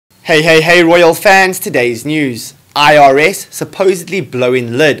Hey royal fans, today's news. IRS supposedly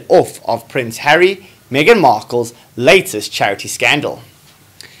blowing lid off of Prince Harry, Meghan Markle's latest charity scandal.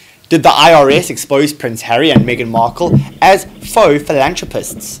 Did the IRS expose Prince Harry and Meghan Markle as faux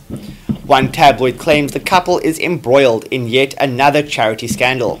philanthropists? One tabloid claims the couple is embroiled in yet another charity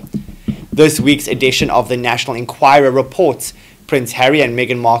scandal. This week's edition of the National Enquirer reports Prince Harry and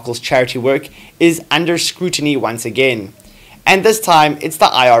Meghan Markle's charity work is under scrutiny once again. And this time, it's the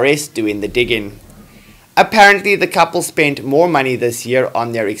IRS doing the digging. Apparently, the couple spent more money this year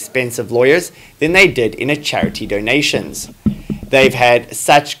on their expensive lawyers than they did in charity donations. They've had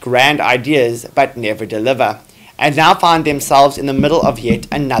such grand ideas but never deliver, and now find themselves in the middle of yet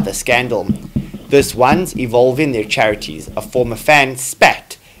another scandal. This one's involving their charities. A former fan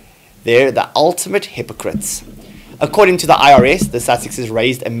spat, "They're the ultimate hypocrites." According to the IRS, the Sussexes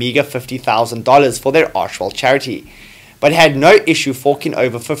raised a meager $50,000 for their Archwell charity, but had no issue forking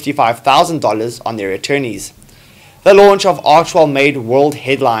over $55,000 on their attorneys. The launch of Archwell made world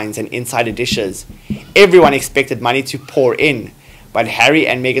headlines and insider dishes. Everyone expected money to pour in, but Harry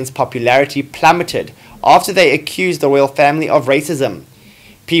and Meghan's popularity plummeted after they accused the royal family of racism.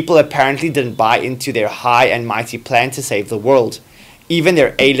 People apparently didn't buy into their high and mighty plan to save the world. Even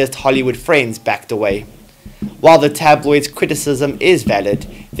their A-list Hollywood friends backed away. While the tabloid's criticism is valid,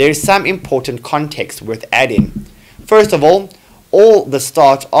 there is some important context worth adding. First of all the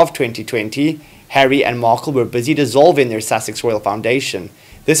start of 2020, Harry and Markle were busy dissolving their Sussex Royal Foundation.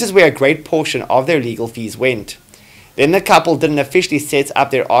 This is where a great portion of their legal fees went. Then the couple didn't officially set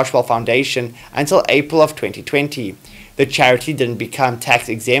up their Archwell Foundation until April of 2020. The charity didn't become tax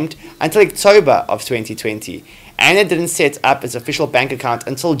exempt until October of 2020, and it didn't set up its official bank account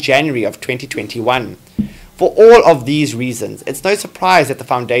until January of 2021. For all of these reasons, it's no surprise that the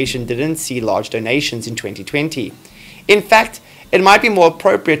foundation didn't see large donations in 2020. In fact, it might be more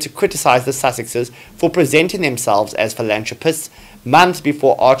appropriate to criticize the Sussexes for presenting themselves as philanthropists months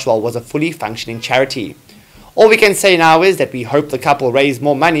before Archwell was a fully functioning charity. All we can say now is that we hope the couple raise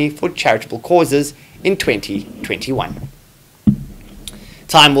more money for charitable causes in 2021.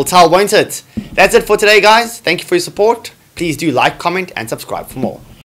 Time will tell, won't it? That's it for today, guys. Thank you for your support. Please do like, comment, and subscribe for more.